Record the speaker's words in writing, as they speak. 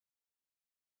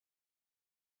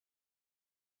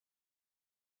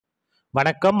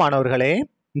வணக்கம் மாணவர்களே.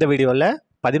 இந்த வீடியோவில்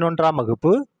 11ஆம் வகுப்பு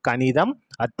கணிதம்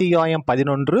அத்தியாயம்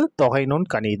 11 தொகை நுண்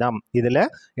கணிதம் இதில்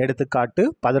எடுத்துக்காட்டு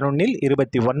 11ல்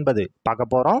 29 பார்க்க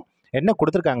போகிறோம். என்ன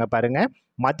கொடுத்துருக்காங்க பாருங்க.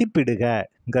 மதிப்பிடுக.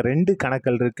 இங்கே 2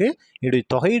 கணக்குகள் இருக்குது. இதோடைய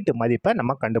தொகையீட்டு மதிப்பை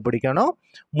நம்ம கண்டுபிடிக்கணும்.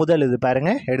 முதல் இது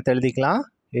பாருங்க, எடுத்து எழுதிக்கலாம்.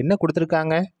 என்ன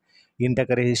கொடுத்துருக்காங்க?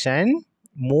 Integration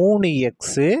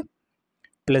 3x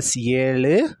 +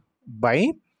 7 by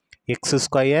X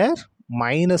square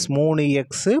minus 3x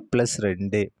 +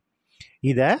 2.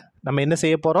 இதை நம்ம என்ன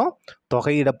செய்ய போகிறோம்?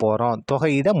 தொகையிட போகிறோம்.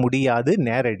 தொகையிட முடியாது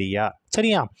நேரடியாக,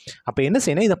 சரியா? அப்போ என்ன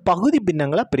செய்யணும்? இதை பகுதி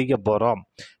பின்னங்களாக பிரிக்க போகிறோம்.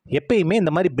 எப்பயுமே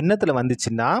இந்த மாதிரி பின்னத்தில்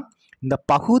வந்துச்சுன்னா இந்த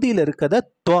பகுதியில் இருக்கிறத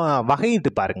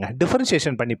வகையிட்டு பாருங்கள்,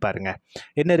 டிஃபரன்ஷியேஷன் பண்ணி பாருங்கள்.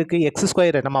 என்ன இருக்குது? எக்ஸ்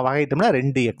ஸ்கொயரை நம்ம வகையிட்டோம்னா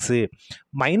 2x,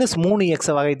 மைனஸ்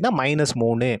 3x வகையிட்டோம்னா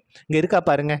 -3. இங்கே இருக்கா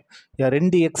பாருங்கள்,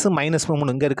 2x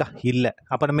 -3 இங்கே இருக்கா? இல்லை.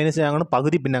 அப்போ நம்ம என்ன செய்யணும்?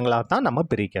 பகுதி பின்னங்களாக தான் நம்ம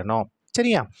பிரிக்கணும்,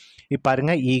 சரியா? இப்போ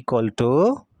பாருங்க, ஈக்குவல் டு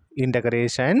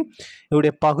இன்டகிரேஷன்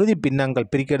இதோடைய பகுதி பின்னங்கள்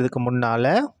பிரிக்கிறதுக்கு முன்னால்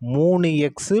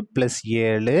 3x +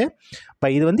 7. இப்போ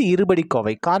இது வந்து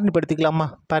இருபடிக்கோவை, காரணிப்படுத்திக்கலாமா?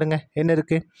 பாருங்கள், என்ன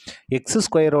இருக்குது? எக்ஸ்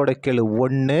ஸ்கொயரோட கெழு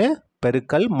 1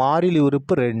 பெருக்கல் மாறிலி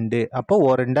உறுப்பு 2, அப்போ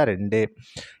 2 2.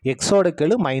 எக்ஸோட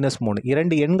கெழு -3.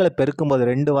 இரண்டு எண்களை பெருக்கும்போது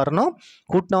 2 வரணும்,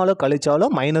 கூட்டினாலோ கழிச்சாலோ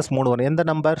 -3 வரும். எந்த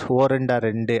நம்பர்? 2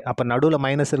 2. அப்போ நடுவில்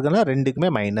மைனஸ் இருக்குன்னா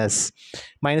ரெண்டுக்குமே மைனஸ்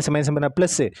மைனஸ்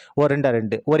ப்ளஸ் 2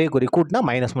 2. ஒரே குறி கூட்டினா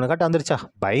 -3 கரெக்டாக வந்துருச்சா?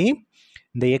 பை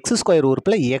இந்த எக்ஸ் ஸ்கொயர்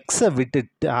உறுப்பில் எக்ஸை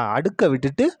விட்டுட்டு அடுக்கை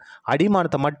விட்டுட்டு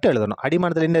அடிமானத்தை மட்டும் எழுதணும்.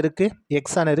 அடிமானத்தில் என்ன இருக்குது?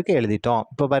 எக்ஸான இருக்குது, எழுதிட்டோம்.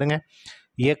 இப்போ பாருங்கள்,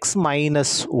 x -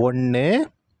 1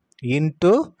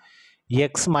 into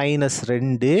x -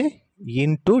 2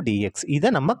 into dx. இதை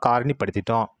நம்ம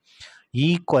காரணிப்படுத்திட்டோம்.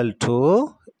 ஈக்குவல் டு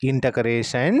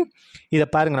இன்டகிரேஷன் இதை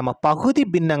பாருங்கள், நம்ம பகுதி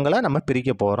பின்னங்களை நம்ம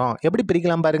பிரிக்க போகிறோம். எப்படி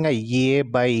பிரிக்கலாம் பாருங்கள்? a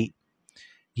by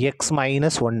x -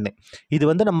 1. இது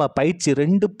வந்து நம்ம பயிற்சி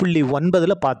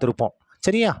 2.9 பார்த்துருப்போம்,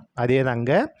 சரியா? அதே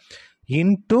தாங்க.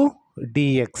 Into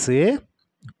dx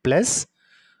plus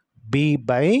b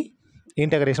by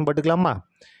integration போட்டுக்கலாமா?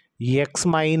 x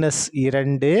 -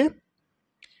 2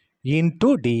 into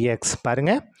dx.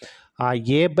 பாருங்கள்,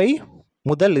 a பை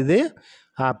முதல் இது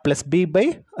ப்ளஸ் b பை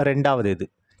ரெண்டாவது இது,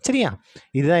 சரியா?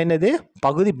 இதுதான் என்னது?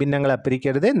 பகுதி பின்னங்களை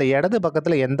பிரிக்கிறது. இந்த இடது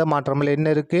பக்கத்தில் எந்த மாற்றமும்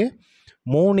என்ன இருக்குது?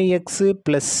 3x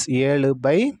 + 7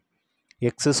 by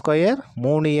X square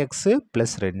 3x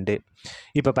 + 2.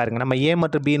 இப்போ பாருங்கள், நம்ம a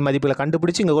மற்றும் b மதிப்புகளை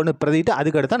கண்டுபிடிச்சி இங்கே கொண்டு பிரதிட்டு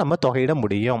அதுக்கடுத்து நம்ம தொகையிட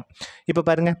முடியும். இப்போ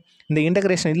பாருங்கள், இந்த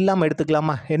இன்டகிரேஷன் இல்லாமல்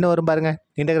எடுத்துக்கலாமா? என்ன வரும் பாருங்கள்.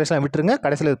 இன்டகிரேஷன் விட்டுருங்க,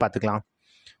 கடைசியில் இது பார்த்துக்கலாம்.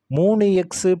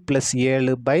 3x +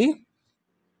 7 பை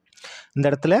இந்த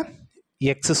இடத்துல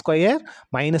எக்ஸ் ஸ்கொயர்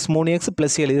 -3x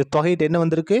 + 7. இது தொகையிட்டு என்ன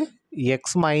வந்திருக்கு? x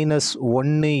 -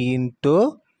 1 into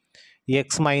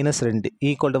x - 2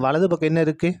 equal to வலது பக்கம் என்ன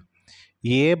இருக்குது?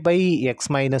 a by x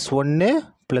 - 1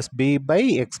 plus b by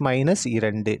x -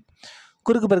 2.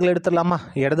 குறுக்கு பெருக்கல் எடுத்துடலாமா?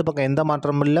 இடது பக்கம் எந்த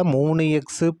மாற்றமும் இல்லை. 3x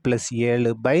 +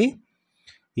 7 by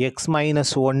x -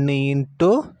 1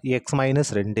 into x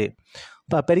 - 2.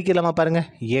 இப்போ பெருக்கிடலாமா? பாருங்கள்,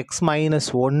 x -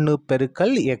 1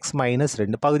 பெருக்கல் x -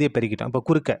 2 பகுதியை பெருக்கிட்டோம். இப்போ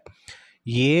குறுக்க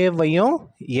ஏவையும்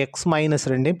x -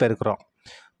 2ஐயும் பெருக்கிறோம்,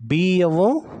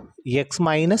 பியவும் x -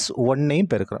 1ஐயும்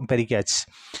பெருக்கிறோம். பெருக்கியாச்சு.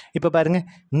 இப்போ பாருங்கள்,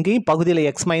 இங்கேயும் பகுதியில்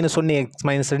x - 1 x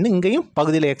 - 2, இங்கேயும்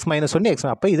பகுதியில் x - 1 x.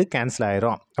 அப்போ இது கேன்சல்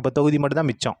ஆயிரும். அப்போ தொகுதி மட்டும் தான்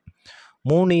மிச்சம்.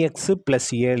 3x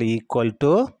 + 7 equal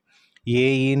to a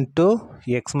into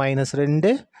x -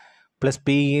 2 plus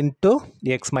b into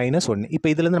x - 1. இப்போ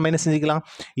இதுலேருந்து நம்ம என்ன செஞ்சுக்கலாம்?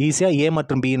 ஈஸியாக a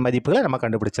மற்றும் b இன் மதிப்புகளை நம்ம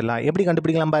கண்டுபிடிச்சிடலாம். எப்படி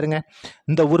கண்டுபிடிக்கலாம் பாருங்கள்.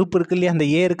 இந்த உறுப்பு இருக்கு இல்லையா, அந்த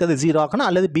a இருக்கிறது 0 ஆக்கணும்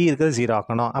அல்லது b இருக்கிறது 0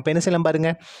 ஆக்கணும். அப்போ என்ன செய்யலாம்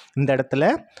பாருங்கள், இந்த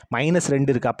இடத்துல -2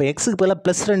 இருக்குது. அப்போ எக்ஸுக்கு பதிலாக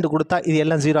 +2 கொடுத்தா இது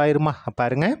எல்லாம் 0 ஆயிருமா?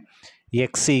 பாருங்கள்,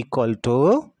 x ஈக்குவல் டு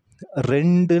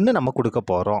 2ன்னு நம்ம கொடுக்க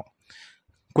போகிறோம்.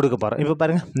 இப்போ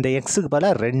பாருங்கள், இந்த எக்ஸுக்கு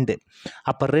பதிலாக 2.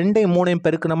 அப்போ 2ஐயும் 3ஐயும்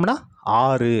பெருக்கணும்னா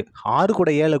 6. 6 கூட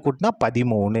 7 கூட்டினா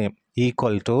 13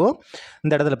 ஈக்குவல் டு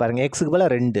இந்த இடத்துல பாருங்கள், எக்ஸுக்கு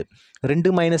பதிலாக 2.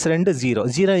 2 - 2 0.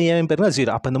 0 ஏன் பெருக்குனா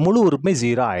 0. அப்போ இந்த முழு உறுப்புமே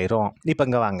 0 ஆயிரும். இப்போ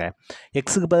இங்கே வாங்க,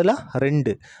 எக்ஸுக்கு பதிலாக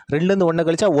 2. 2லேருந்து 1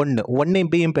 கழிச்சா 1.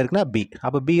 1ஐயும் பியும் பெருக்குனா b.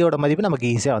 அப்போ பியோட மதிப்பு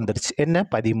நமக்கு ஈஸியாக வந்துடுச்சு. என்ன?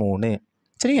 13,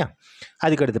 சரியா?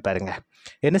 அதுக்கடுத்து பாருங்கள்,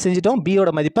 என்ன செஞ்சிட்டோம்? பியோட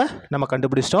மதிப்பை நம்ம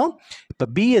கண்டுபிடிச்சிட்டோம். இப்போ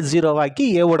பியை 0 ஆக்கி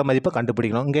ஏவோட மதிப்பை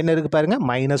கண்டுபிடிக்கணும். இங்கே என்ன இருக்குது பாருங்கள்?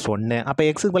 -1. அப்போ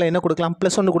எக்ஸுக்கு பதிலாக என்ன கொடுக்கலாம்?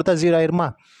 +1 கொடுத்தா 0 ஆயிருமா?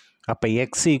 அப்போ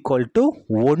x ஈக்குவல் டு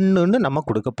 1ன்னு நம்ம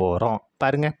கொடுக்க போகிறோம்.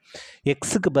 பாருங்கள்,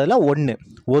 எக்ஸுக்கு பதிலாக 1.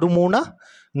 1 3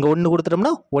 இங்கே 1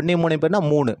 கொடுத்துட்டோம்னா 1 3 பேர்னா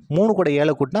 3. 3 கூட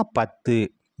 7 கூட்டினா 10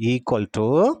 ஈக்குவல் டு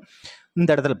இந்த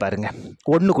இடத்துல பாருங்கள்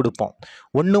 1 கொடுப்போம்.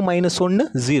 1 - 1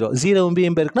 0. 0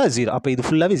 பியும் பேருக்குனா 0. அப்போ இது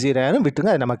ஃபுல்லாகவே 0 ஆயிரும்.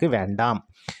 விட்டுருங்க, அது நமக்கு வேண்டாம்.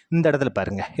 இந்த இடத்துல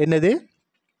பாருங்கள், என்னது?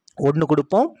 ஒன்று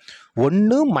கொடுப்போம்.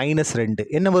 1 மைனஸ் 2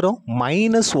 என்ன வரும்?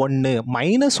 -1.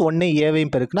 -1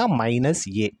 ஏவையும் பெருக்குனா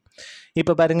 -a.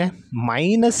 இப்போ பாருங்க, -a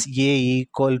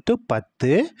ஈக்குவல் டு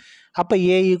 10. அப்போ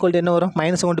a ஈக்குவல் டு என்ன வரும்?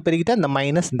 மைனஸ் கொண்டு பெருக்கிட்டா இந்த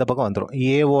மைனஸ் இந்த பக்கம் வந்துடும்.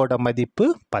 ஏவோட மதிப்பு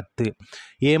 10.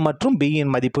 a மற்றும் b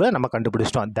இன் மதிப்புகளை நம்ம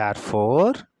கண்டுபிடிச்சிட்டோம்.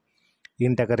 Therefore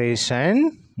integration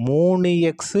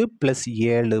 3x +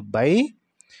 7 /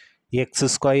 x²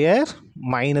 -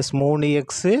 3x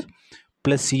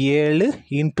 + 7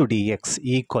 × dx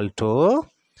equal to,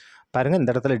 பாருங்கள் இந்த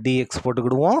இடத்துல dx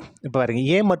போட்டுக்கிடுவோம். இப்போ பாருங்கள்,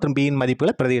 a மற்றும் b இன்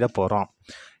மதிப்புகளை பிரதியிட போகிறோம்.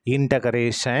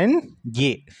 இன்டகரேஷன்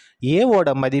ஏவோட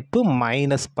மதிப்பு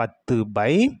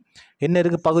 -10 என்ன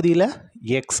இருக்குது பகுதியில்?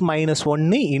 x -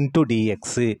 1 × dx,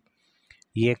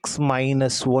 x -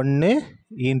 1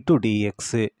 × dx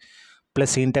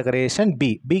plus integration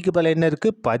பிக்கு பதில் என்ன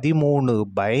இருக்குது?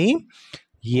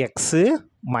 13/x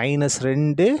 -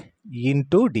 2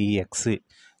 × dx.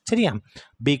 சரியா?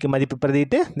 பிக்கு மதிப்பு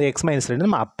பிரதிட்டு இந்த x - 2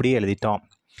 நம்ம அப்படியே எழுதிட்டோம்.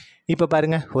 இப்போ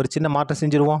பாருங்கள், ஒரு சின்ன மாற்றம்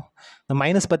செஞ்சுருவோம். இந்த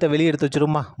 -10 வெளியே எடுத்து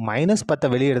வச்சுருமா? -10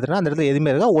 வெளியே எடுத்துனா அந்த இடத்துல எதுவுமே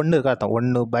இருக்கா? 1 இருக்கா?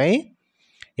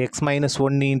 1/x -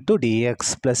 1 × dx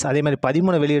ப்ளஸ் அதே மாதிரி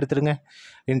 13 வெளியே எடுத்துருங்க.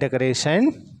 Integration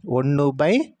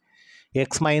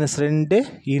 1/x - 2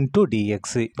 × dx.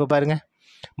 இப்போ பாருங்கள்,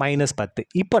 -10.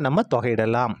 இப்போ நம்ம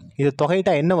தொகையிடலாம். இது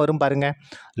தொகையிட்டா என்ன வரும் பாருங்கள்?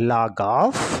 லாக்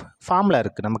ஆஃப் ஃபார்முலா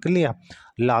இருக்குது நமக்கு இல்லையா?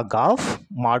 Lock of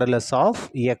modulus of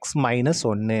x -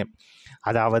 1.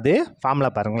 அதாவது ஃபார்முலா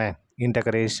பாருங்களேன்.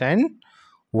 Integration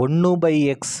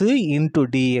 1/x ×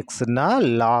 dxனா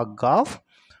lock of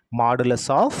modulus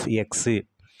of x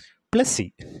plus c.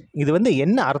 இது வந்து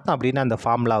என்ன அர்த்தம் அப்படின்னா, அந்த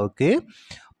ஃபார்முலாவுக்கு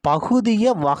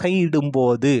பகுதியை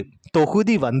வகையிடும்போது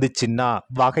தொகுதி வந்துச்சுன்னா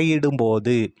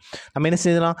வகையிடும்போது நம்ம என்ன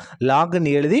செய்யலாம்?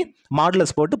 லாக்னு எழுதி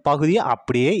மாடுலஸ் போட்டு பகுதியை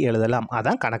அப்படியே எழுதலாம்.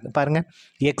 அதான் கணக்கு. பாருங்கள்,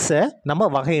 எக்ஸை நம்ம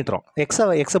வகையிடுறோம்.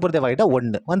 எக்ஸை பொறுத்த வகையிட்டா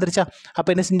 1 வந்துருச்சா? அப்போ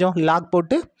என்ன செஞ்சோம்? லாக்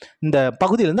போட்டு இந்த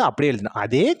பகுதியிலேருந்து அப்படியே எழுதணும்.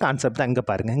 அதே கான்செப்ட் தான் இங்கே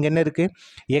பாருங்கள். இங்கே என்ன இருக்குது?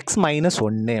 x -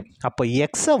 1. அப்போ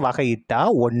எக்ஸை வகையிட்டா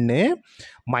 1,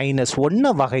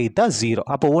 -1 வகையிட்டா 0.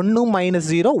 அப்போ 1 -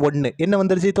 0 1 என்ன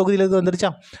வந்துருச்சு? தொகுதியிலேருந்து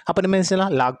வந்துருச்சா? அப்போ நம்ம என்ன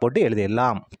செய்யலாம்? லாக் போட்டு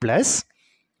எழுதிடலாம். ப்ளஸ்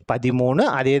 13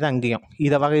 அதே தான் இங்கேயும்.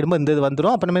 இதை வகையிடும்போது இந்த இது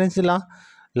வந்துடும். அப்போ நம்ம என்ன செய்யலாம்?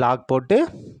 லாக் போட்டு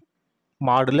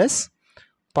மாடுலஸ்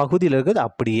பகுதியில் இருக்கிறது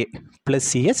அப்படியே ப்ளஸ்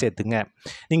சியை சேர்த்துங்க.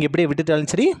 நீங்கள் எப்படியே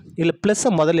விட்டுட்டாலும் சரி, இல்லை ப்ளஸ்ஸை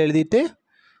முதல்ல எழுதிட்டு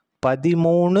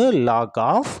 13 lock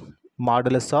of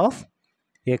modulus of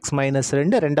x -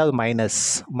 2 ரெண்டாவது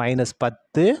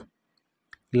 -10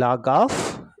 lock of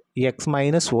x -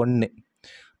 1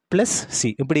 plus C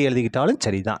இப்படி எழுதிக்கிட்டாலும்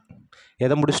சரிதான்.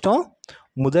 எதை முடிச்சிட்டோம்?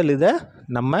 முதல் இதை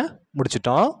நம்ம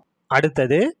முடிச்சிட்டோம்.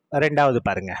 அடுத்தது ரெண்டாவது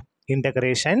பாருங்க.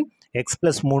 Integration x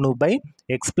 +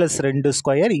 3/x + 2²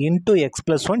 × x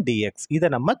 + 1 dx. இதை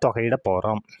நம்ம தொகையிட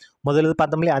போகிறோம். முதல்ல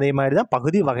பார்த்தோம்லையே அதே மாதிரி தான்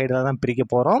பகுதி வகையிட தான் பிரிக்க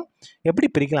போகிறோம். எப்படி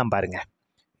பிரிக்கலாம் பாருங்க.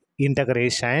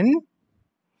 இன்டகரேஷன்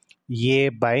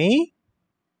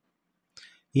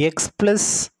a/x +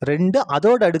 2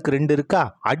 அதோட அடுக்கு 2 இருக்கா?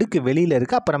 அடுக்கு வெளியில்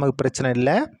இருக்கா? அப்போ நமக்கு பிரச்சனை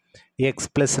இல்லை. x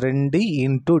 + 2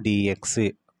 × dx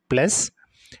plus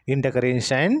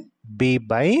integration b/,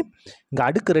 இங்கே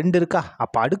அடுக்கு 2 இருக்கா?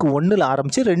 அப்போ அடுக்கு 1ல்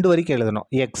ஆரம்பித்து 2 வரைக்கும் எழுதணும்.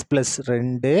 x +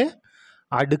 2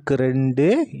 அடுக்கு 2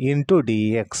 ×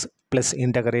 dx ப்ளஸ்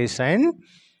இன்டகரேஷன்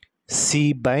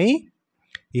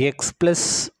c/x +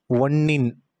 1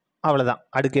 அவ்வளோதான்.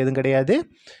 அடுக்கு எதுவும் கிடையாது.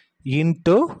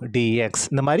 Into dx.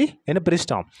 இந்த மாதிரி என்ன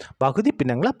பிரிச்சிட்டோம்? பகுதி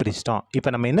பின்னங்களாக பிரிச்சிட்டோம். இப்போ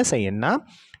நம்ம என்ன செய்யணும்னா,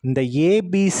 இந்த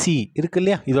ஏபிசி இருக்கு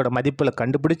இல்லையா? இதோட மதிப்பில்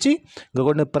கண்டுபிடிச்சி இங்கே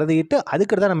கொண்டு பிரதியிட்டு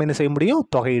அதுக்கு தான் நம்ம என்ன செய்ய முடியும்?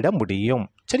 தொகையிட முடியும்.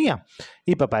 சரியா?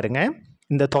 இப்போ பாருங்கள்,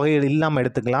 இந்த தொகையீடு இல்லாமல்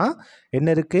எடுத்துக்கலாம். என்ன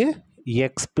இருக்குது?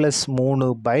 x +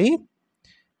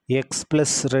 3/x +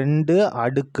 2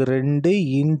 அடுக்கு 2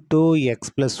 into x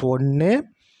 + 1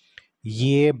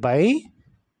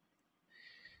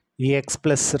 a/x +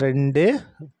 2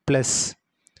 plus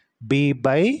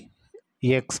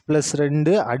b/x +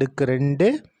 2 அடுக்கு 2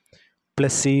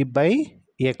 ப்ளஸ்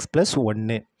c/x +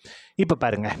 1. இப்போ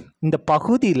பாருங்கள், இந்த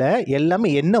பகுதியில் எல்லாமே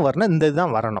என்ன வரணும்? இந்த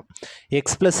இதுதான் வரணும். x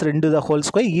 +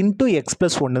 2² இன்ட்டு x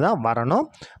 + 1 தான் வரணும்.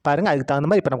 பாருங்கள், அதுக்கு தகுந்த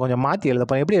மாதிரி இப்போ நம்ம கொஞ்சம் மாற்றி எழுத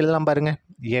போகிறோம். எப்படி எழுதலாம் பாருங்கள்.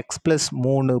 x +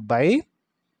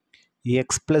 3/x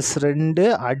 + 2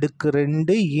 அடுக்கு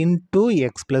 2 into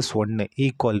x + 1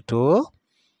 equal to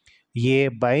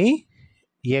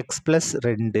a/x +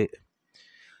 2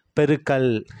 பெருக்கல்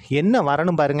என்ன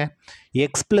வரணும் பாருங்க.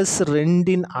 x +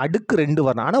 2 அடுக்கு 2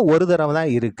 வரணும். ஆனால் ஒரு தடவை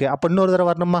தான் இருக்குது. அப்போ இன்னொரு தடவை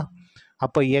வரணுமா?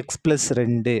 அப்போ x +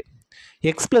 2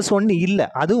 x + 1 இல்லை,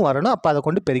 அதுவும் வரணும். அப்போ அதை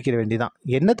கொண்டு பெருக்கிட வேண்டியதான்.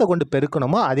 என்னத்தை கொண்டு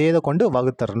பெருக்கணுமோ அதே இதை கொண்டு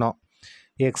வகுத்துடணும்.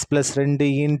 x + 2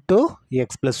 into x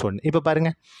 + 1. இப்போ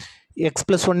பாருங்கள், x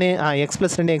 + 1 x +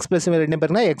 2 x + 2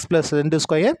 பெருக்குனா x +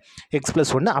 2² x +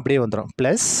 1 அப்படியே வந்துடும்.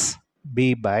 ப்ளஸ் பி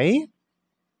பை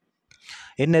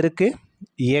என்ன இருக்குது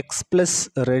எக்ஸ் ப்ளஸ்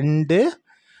 2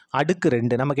 அடுக்கு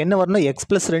 2 நமக்கு என்ன வரணும் X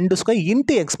plus 2 square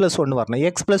into X plus 1 வரணும்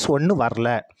எக்ஸ் ப்ளஸ் 1 வரல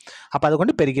அப்போ அதை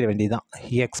கொண்டு பெருக்கிற வேண்டியதுதான்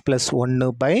X plus 1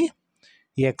 by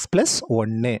X plus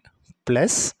 1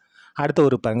 plus அடுத்த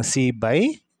ஒரு பாருங்க சி பை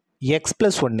எக்ஸ்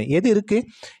ப்ளஸ் 1 எது இருக்குது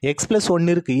எக்ஸ் ப்ளஸ்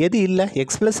 1 இருக்குது எது இல்லை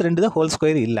எக்ஸ் ப்ளஸ் 2 தான் ஹோல்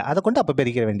ஸ்கொயர் இல்லை அதை கொண்டு அப்போ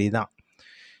பெருக்கிற வேண்டியதுதான்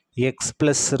X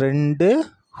plus 2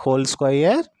 whole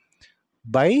square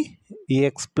by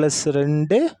X plus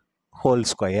 2 whole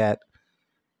square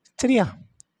சரியா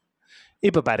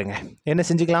இப்போ பாருங்க என்ன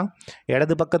செஞ்சுக்கலாம்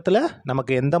இடது பக்கத்தில்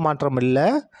நமக்கு எந்த மாற்றம் இல்லை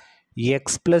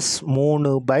X plus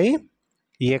 3 by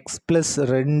X plus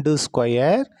 2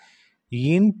 square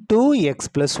into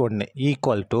X plus 1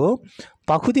 equal to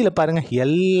பகுதியில் பாருங்கள்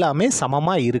எல்லாமே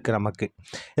சமமாக இருக்குது நமக்கு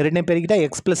ரெண்டே பெருக்கிட்டா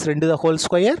X plus 2 the whole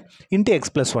square into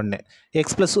X plus 1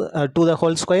 X plus 2 the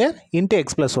whole square into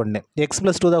X plus 1 X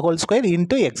plus 2 the whole square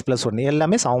into X plus 1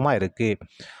 எல்லாமே சமமாக இருக்குது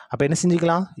அப்போ என்ன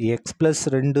செஞ்சுக்கலாம் X plus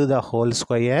 2 the whole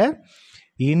square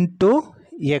into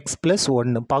X plus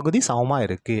 1 பகுதி சமமாக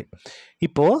இருக்குது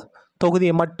இப்போது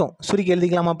தொகுதியை மட்டும் சுருக்கி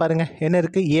எழுதிக்கலாமா பாருங்கள் என்ன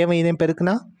இருக்குது ஏவை இதையும்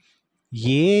பெருக்குனா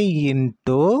A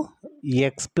into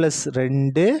X plus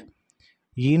 2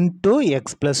 into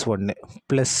X plus 1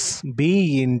 plus B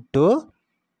into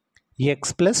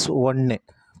X plus 1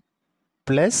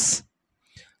 plus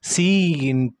C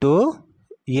into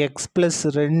X plus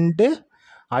 2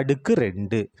 அடுக்கு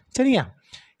 2 சரியா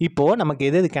இப்போது நமக்கு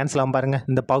எது கேன்சல் ஆகும் பாருங்கள்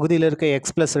இந்த பகுதியில் இருக்க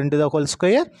X plus 2 the whole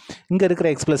square இங்கே இருக்கிற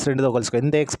X plus 2 the whole square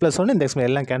இந்த எக்ஸ் ப்ளஸ் 1 இந்த எக்ஸ்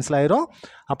எல்லாம் கேன்சல் ஆயிரும்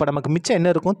அப்போ நமக்கு மிச்சம்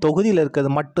என்ன இருக்கும் தொகுதியில்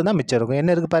இருக்கிறது மட்டும்தான் மிச்சம் இருக்கும்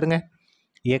என்ன இருக்குது பாருங்கள்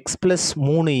X plus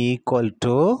 3 equal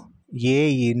to A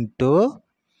into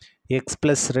X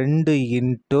plus 2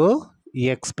 into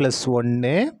X plus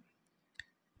 1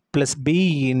 plus B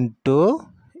into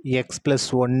X plus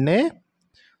 1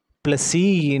 plus C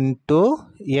into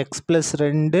X plus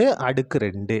 2 அடுக்கு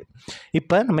 2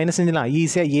 இப்போ நம்ம என்ன செஞ்சிடலாம்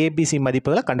ஈஸியாக ஏபிசி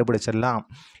மதிப்புகளை கண்டுபிடிச்சிடலாம்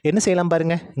என்ன செய்யலாம்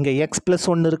பாருங்கள் இங்கே எக்ஸ் ப்ளஸ்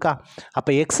 1 இருக்கா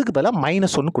அப்போ எக்ஸுக்கு பதிலாக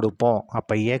 -1 கொடுப்போம்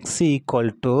அப்போ எக்ஸ்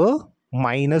ஈக்குவல் டு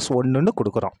 -1ன்னு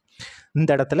கொடுக்குறோம் இந்த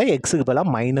இடத்துல எக்ஸுக்கு பதிலாக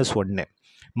 -1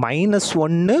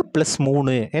 -1 ப்ளஸ்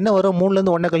 3 என்ன வரும்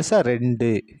 3லேருந்து 1 கழிச்சா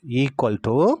 2 ஈக்குவல்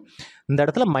டு இந்த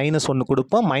இடத்துல -1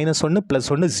 கொடுப்போம் -1 ப்ளஸ்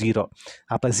 1 0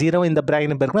 அப்போ 0 இந்த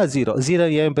பிராக்கெட் பேருக்குனா 0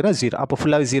 ஏன் பேருனா 0 அப்போ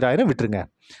ஃபுல்லாக 0 ஆயிரம் விட்டுருங்க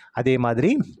அதே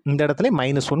மாதிரி இந்த இடத்துல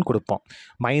 -1 கொடுப்போம்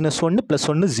 -1 ப்ளஸ்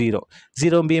 1 0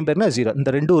 0 பிஎம் பேருனா 0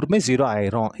 இந்த ரெண்டு உறுப்புமே 0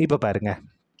 ஆயிரும் இப்போ பாருங்கள்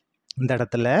இந்த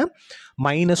இடத்துல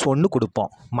 -1 கொடுப்போம்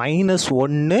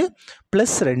 -1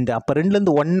 ப்ளஸ் 2 அப்போ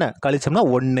 2லேருந்து 1 கழிச்சோம்னா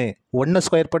 1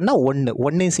 ஸ்கொயர் பண்ணால்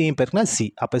 1 சியும் பேருக்குனா சி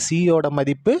அப்போ சியோட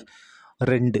மதிப்பு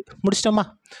 2 முடிச்சிட்டோமா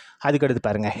அதுக்கடுத்து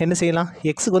பாருங்கள் என்ன செய்யலாம்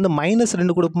எக்ஸுக்கு வந்து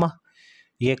 -2 கொடுப்போமா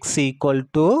எக்ஸ் ஈக்குவல்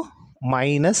டு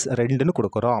 -2ன்னு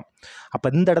கொடுக்குறோம் அப்போ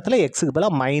இந்த இடத்துல எக்ஸுக்கு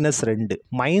பதிலாக -2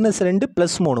 -2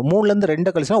 ப்ளஸ் 3லேருந்து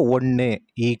 2 கழிச்சோம்னா 1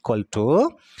 ஈக்குவல் டு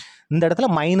இந்த இடத்துல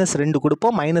 -2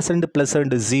 கொடுப்போம் -2 ப்ளஸ்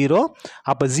 2 0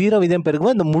 அப்போ 0 விதம்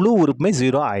பெருக்கும்போது இந்த முழு உறுப்புமே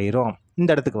 0 ஆயிரும் இந்த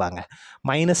இடத்துக்கு வாங்க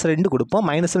 -2 கொடுப்போம்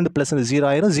 -2 ப்ளஸ் 0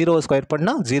 ஆயிரும் 0 ஸ்கொயர்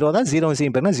பண்ணால் 0 தான் 0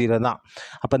 செய்யும் பேருனா 0 தான்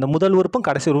அப்போ இந்த முதல் உறுப்பும்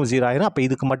கடைசி உறுப்பும் 0 ஆயிரும் அப்போ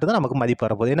இதுக்கு மட்டும் தான் நமக்கு மதிப்பு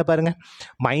வரப்போகுது என்ன பாருங்கள்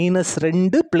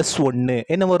 -2 ப்ளஸ் 1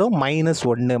 என்ன வரும்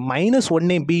 -1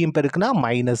 -1 பியும் பெருக்குனா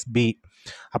 -b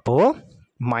அப்போது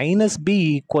 -b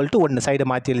ஈக்குவல் டு 1 சைடை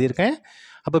மாற்றி எழுதியிருக்கேன்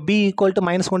அப்போ b ஈக்குவல் டு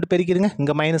 -1 கொண்டு பெருக்கிடுங்க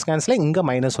இங்கே மைனஸ் கேன்சல் இங்கே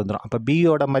மைனஸ் வந்துடும் அப்போ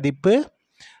பியோட மதிப்பு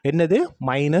என்னது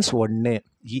 -1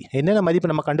 என்னென்ன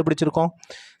மதிப்பு நம்ம கண்டுபிடிச்சிருக்கோம்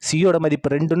சியோட மதிப்பு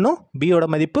 2ன்னும் பியோட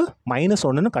மதிப்பு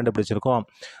 -1ன்னு கண்டுபிடிச்சிருக்கோம்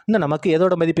இன்னும் நமக்கு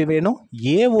எதோட மதிப்பு வேணும்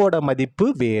ஏவோட மதிப்பு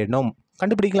வேணும்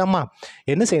கண்டுபிடிக்கலாமா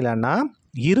என்ன செய்யலாம்னா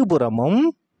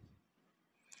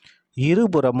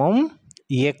இருபுறமும்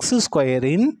எக்ஸ்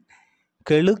ஸ்கொயரின்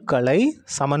கெழுக்களை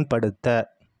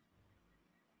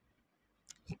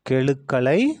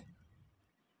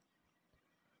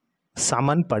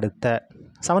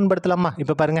சமன்படுத்தலாமா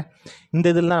இப்போ பாருங்கள் இந்த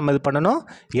இதெல்லாம் நம்ம இது பண்ணணும்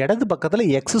இடது பக்கத்தில்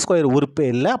எக்ஸ் ஸ்கொயர் உறுப்பே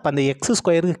இல்லை அப்போ அந்த எக்ஸ்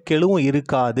ஸ்கொயருக்கு கெழுவும்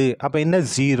இருக்காது அப்போ என்ன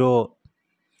 0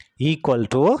 ஈக்குவல்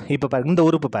டு இப்போ பாருங்கள் இந்த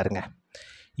உறுப்பு பாருங்கள்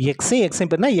எக்ஸையும்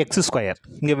பேர்னா எக்ஸ் ஸ்கொயர்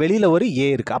இங்கே வெளியில் ஒரு ஏ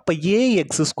இருக்குது அப்போ ஏ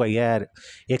எக்ஸ் ஸ்கொயர்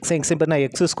எக்ஸையும் பேர்னா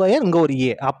எக்ஸ் ஸ்கொயர் இங்கே ஒரு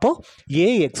ஏ அப்போது ஏ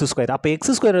எக்ஸ் ஸ்கொயர் அப்போ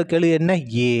எக்ஸ் ஸ்கொயர் கெழு என்ன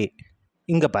ஏ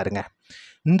இங்கே பாருங்கள்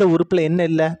இந்த உறுப்பில் என்ன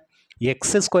இல்லை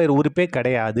எக்ஸ் ஸ்கொயர் உறுப்பே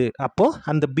கிடையாது அப்போது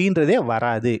அந்த பீன்றதே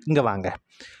வராது இங்கே வாங்க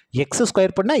எக்ஸ்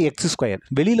ஸ்கொயர் பண்ணால் எக்ஸ் ஸ்கொயர்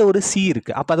வெளியில் ஒரு சி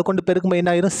இருக்குது அப்போ அதை கொண்டு பெருக்கும்போது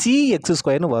என்ன ஆயிரும் சி எக்ஸ்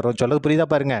ஸ்கொயர்னு வரும் சொல்கிறது புரியுதா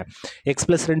பாருங்கள் எக்ஸ்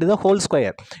ப்ளஸ் 2 தான் ஹோல்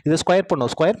ஸ்கொயர் இதை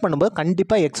ஸ்கொயர் பண்ணும்போது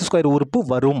கண்டிப்பாக எக்ஸ் ஸ்கொயர் உறுப்பு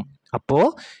வரும் அப்போது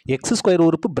எக்ஸ் ஸ்கொயர்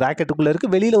உறுப்பு ப்ராக்கெட்டுக்குள்ளே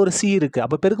இருக்குது வெளியில் ஒரு சி இருக்குது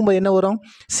அப்போ பெருக்கும்போது என்ன வரும்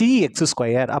சி எக்ஸ்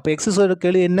ஸ்கொயர் அப்போ எக்ஸ் ஸ்கொயர்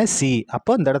கெழு என்ன சி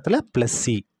அப்போ இந்த இடத்துல ப்ளஸ்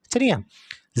சி சரியா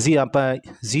அப்போ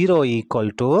 0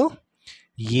 ஈக்குவல் டு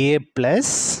ஏ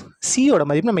ப்ளஸ் சியோட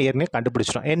மதிப்பு நம்ம ஏற்கனவே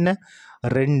கண்டுபிடிச்சிட்டோம். என்ன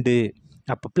 2.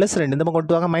 அப்போ ப்ளஸ் 2 இந்த பக்கம்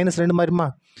கொண்டு வாங்க, -2 மாதிரிமா.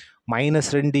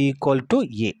 -2 ஈக்குவல் டு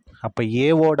ஏ. அப்போ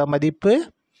ஏவோட மதிப்பு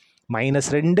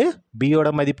 -2, பியோட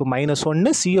மதிப்பு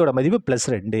 -1, சியோட மதிப்பு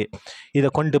 +2. இதை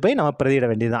கொண்டு போய் நம்ம பிரதியிட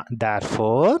வேண்டியதுதான்.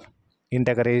 therefore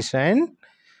integration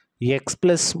x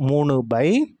 + 3 by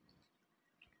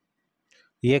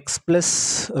x +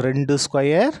 2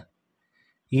 square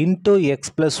into x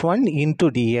 + 1 into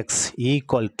dx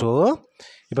equal to,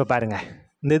 இப்போ பாருங்க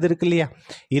இந்த இது இருக்கு இல்லையா,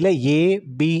 இல்லை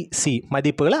ஏபிசி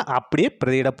மதிப்புகளை அப்படியே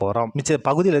பிரதியிட போகிறோம். மிச்ச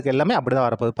பகுதியில் இருக்க எல்லாமே அப்படி தான்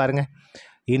வரப்போகுது. பாருங்கள்,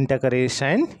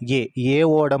 இன்டகரேஷன்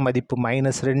ஏவோட மதிப்பு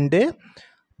 -2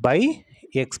 by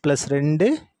x + 2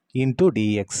 into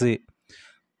dx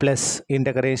plus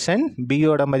integration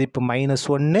பியோட மதிப்பு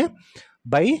 -1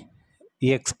 by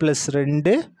x +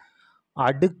 2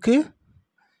 அடுக்கு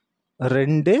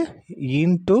 2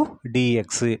 into dx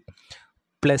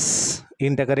ப்ளஸ்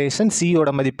இன்டகரேஷன் சியோட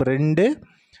மதிப்பு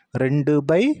 2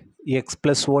 by x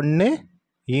 + 1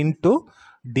 into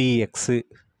dx.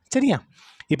 சரியா?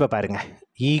 இப்போ பாருங்கள்,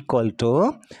 ஈக்குவல் டு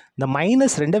இந்த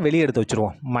 -2 வெளியே எடுத்து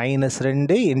வச்சுருவோம்.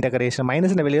 -2 இன்டகரேஷன்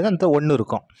 -2 வெளியே தான் அந்த 1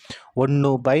 இருக்கும்.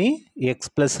 1 by x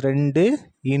 + 2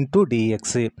 into dx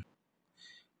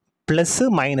plus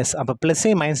minus, அப்போ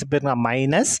ப்ளஸ்ஸே மைனஸ் போயிருங்க,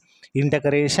 மைனஸ்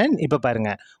இன்டகரேஷன். இப்போ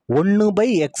பாருங்கள், 1 by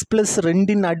x +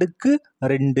 2 அடுக்கு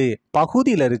 2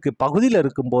 பகுதியில் இருக்குது. பகுதியில்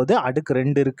இருக்கும்போது அடுக்கு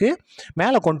 2 இருக்குது.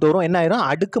 மேலே கொண்டு வரும், என்ன ஆயிரும்,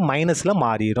 அடுக்கு மைனஸில்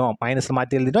மாறிடும். மைனஸில்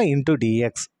மாற்றி எழுதிட்டோம். இன்ட்டு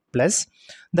டிஎக்ஸ் ப்ளஸ்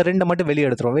இந்த 2 மட்டும் வெளியே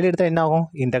எடுத்துரும். வெளியே எடுத்தால் என்ன ஆகும்,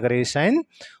 integration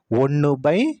 1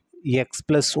 by x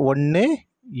 + 1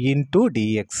 into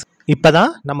dx. இப்போ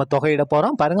தான் நம்ம தொகையிட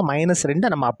போகிறோம். பாருங்கள்,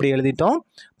 -2 நம்ம அப்படி எழுதிட்டோம்.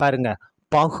 பாருங்கள்,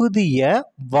 பகுதியை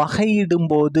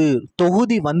வகையிடும்போது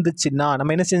தொகுதி வந்துச்சுன்னா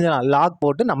நம்ம என்ன செஞ்சலாம், லாக்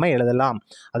போட்டு நம்ம எழுதலாம்.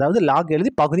 அதாவது லாக்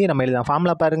எழுதி பகுதியை நம்ம எழுதலாம்.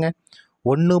 ஃபார்முலா பாருங்கள்,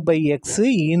 1 by x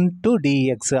into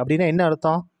dx அப்படின்னா என்ன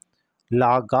அர்த்தம்,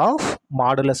 lock of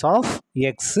modulus of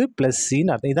X plus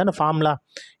சின்னு அர்த்தம். இதான ஃபார்முலா.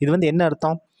 இது வந்து என்ன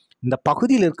அர்த்தம், இந்த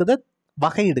பகுதியில் இருக்கிறத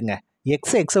வகையிடுங்க.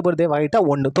 எக்ஸை பொறுத்தே வகையிட்டா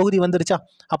 1 தொகுதி வந்துருச்சா,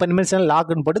 அப்போ இனிமேல்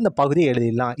லாக்னு போட்டு இந்த பகுதியை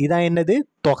எழுதிடலாம். இதான் என்னது,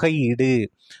 தொகையீடு.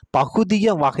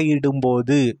 பகுதியை வகையிடும்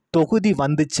போது தொகுதி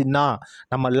வந்துச்சுன்னா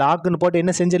நம்ம லாக்னு போட்டு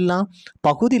என்ன செஞ்சிடலாம்,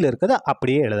 பகுதியில் இருக்கிறத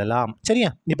அப்படியே எழுதலாம்.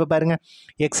 சரியா? இப்போ பாருங்க,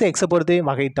 எக்ஸை பொறுத்தே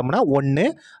வகையிட்டோம்னா 1,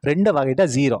 2 வகையிட்டா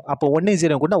 0. அப்போ 1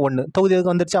 0 கூட 1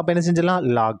 தொகுதிக்கு வந்துருச்சு. அப்போ என்ன செஞ்சிடலாம்,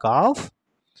 லாக் ஆஃப்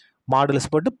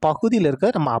மாடுலஸ் போட்டு பகுதியில்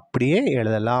இருக்கிறத நம்ம அப்படியே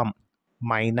எழுதலாம்.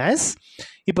 மைனஸ்,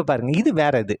 இப்போ பாருங்க, இது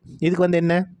வேற இது. இதுக்கு வந்து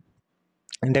என்ன,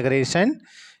 இன்டகரேஷன்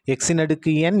x ன்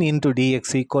அடுக்கு n into dx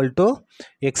equal to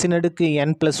x ன் அடுக்கு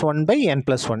n plus 1 by n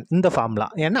plus 1. இந்த ஃபார்முலா,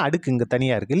 ஏன்னா அடுக்கு இங்கே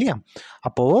தனியாக இருக்குது இல்லையா.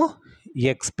 அப்போது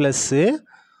x ப்ளஸ்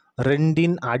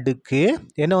 2 அடுக்கு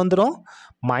என்ன வந்துடும்,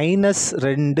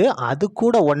 -2, அது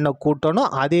கூட 1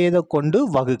 கூட்டணும், அதே இதை கொண்டு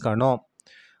வகுக்கணும்.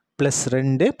 ப்ளஸ்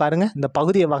 2 பாருங்கள், இந்த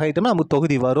பகுதியை வகையிட்டோம்னா நமக்கு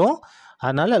தொகுதி வரும்.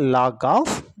 அதனால் lock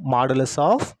of modulus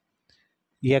of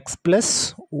x plus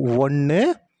 1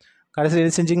 கடைசியில்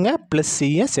என்ன செஞ்சுங்க, ப்ளஸ்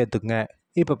சியை சேர்த்துக்குங்க.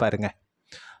 இப்போ பாருங்கள்,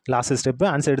 லாஸ்ட் ஸ்டெப்பு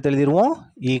ஆன்சர் எடுத்து எழுதிடுவோம்.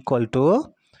 Equal to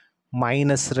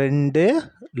 -2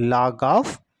 lock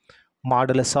of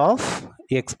modulus of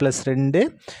X plus 2.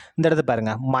 இந்த இடத்த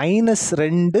பாருங்கள்,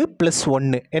 -2 ப்ளஸ்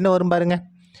 1 என்ன வரும் பாருங்கள்.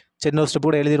 சின்ன ஸ்டெப்பு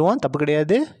கூட எழுதிடுவோம், தப்பு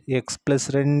கிடையாது. எக்ஸ் ப்ளஸ்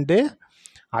 2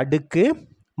 அடுக்கு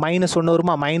 -1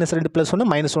 வருமா, -2 ப்ளஸ் 1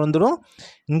 -1 வந்துடும்.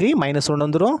 இங்கேயும் -1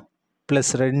 வந்துடும்.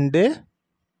 Plus 2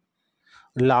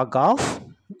 lock of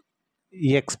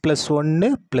X plus 1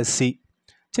 plus C.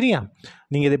 சரியா?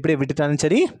 நீங்கள் இதை எப்படியே விட்டுட்டாலும்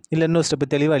சரி, இல்லை இன்னொரு ஸ்டெப்பு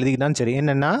தெளிவாக எழுதிக்கிட்டாலும் சரி.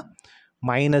 என்னென்னா,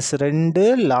 -2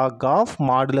 lock of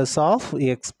modulus of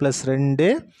X plus 2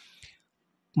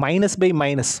 minus by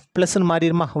minus ப்ளஸ்ன்னு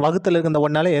மாறிடுமா, வகுத்தில் இருக்க இந்த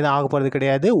 1ஆல் எதுவும் ஆக போகிறது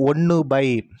கிடையாது. 1 பை,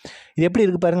 இது எப்படி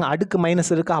இருக்குது பாருங்கள், அடுக்கு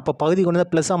மைனஸ் இருக்கா, அப்போ பகுதி கொண்டு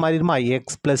வந்து ப்ளஸ்ஸாக மாறிடுமா.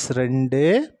 எக்ஸ் ப்ளஸ் 2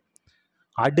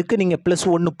 அடுக்கு நீங்கள் ப்ளஸ்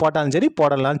 1 போட்டாலும் சரி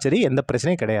போடலாம் சரி, எந்த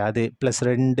பிரச்சனையும் கிடையாது. Plus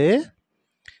 2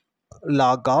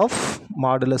 lock of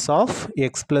modulus of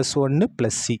X plus 1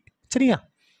 plus C. சரியா?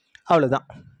 அவ்வளோதான்,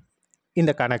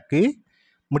 இந்த கணக்கு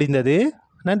முடிந்தது.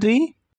 நன்றி.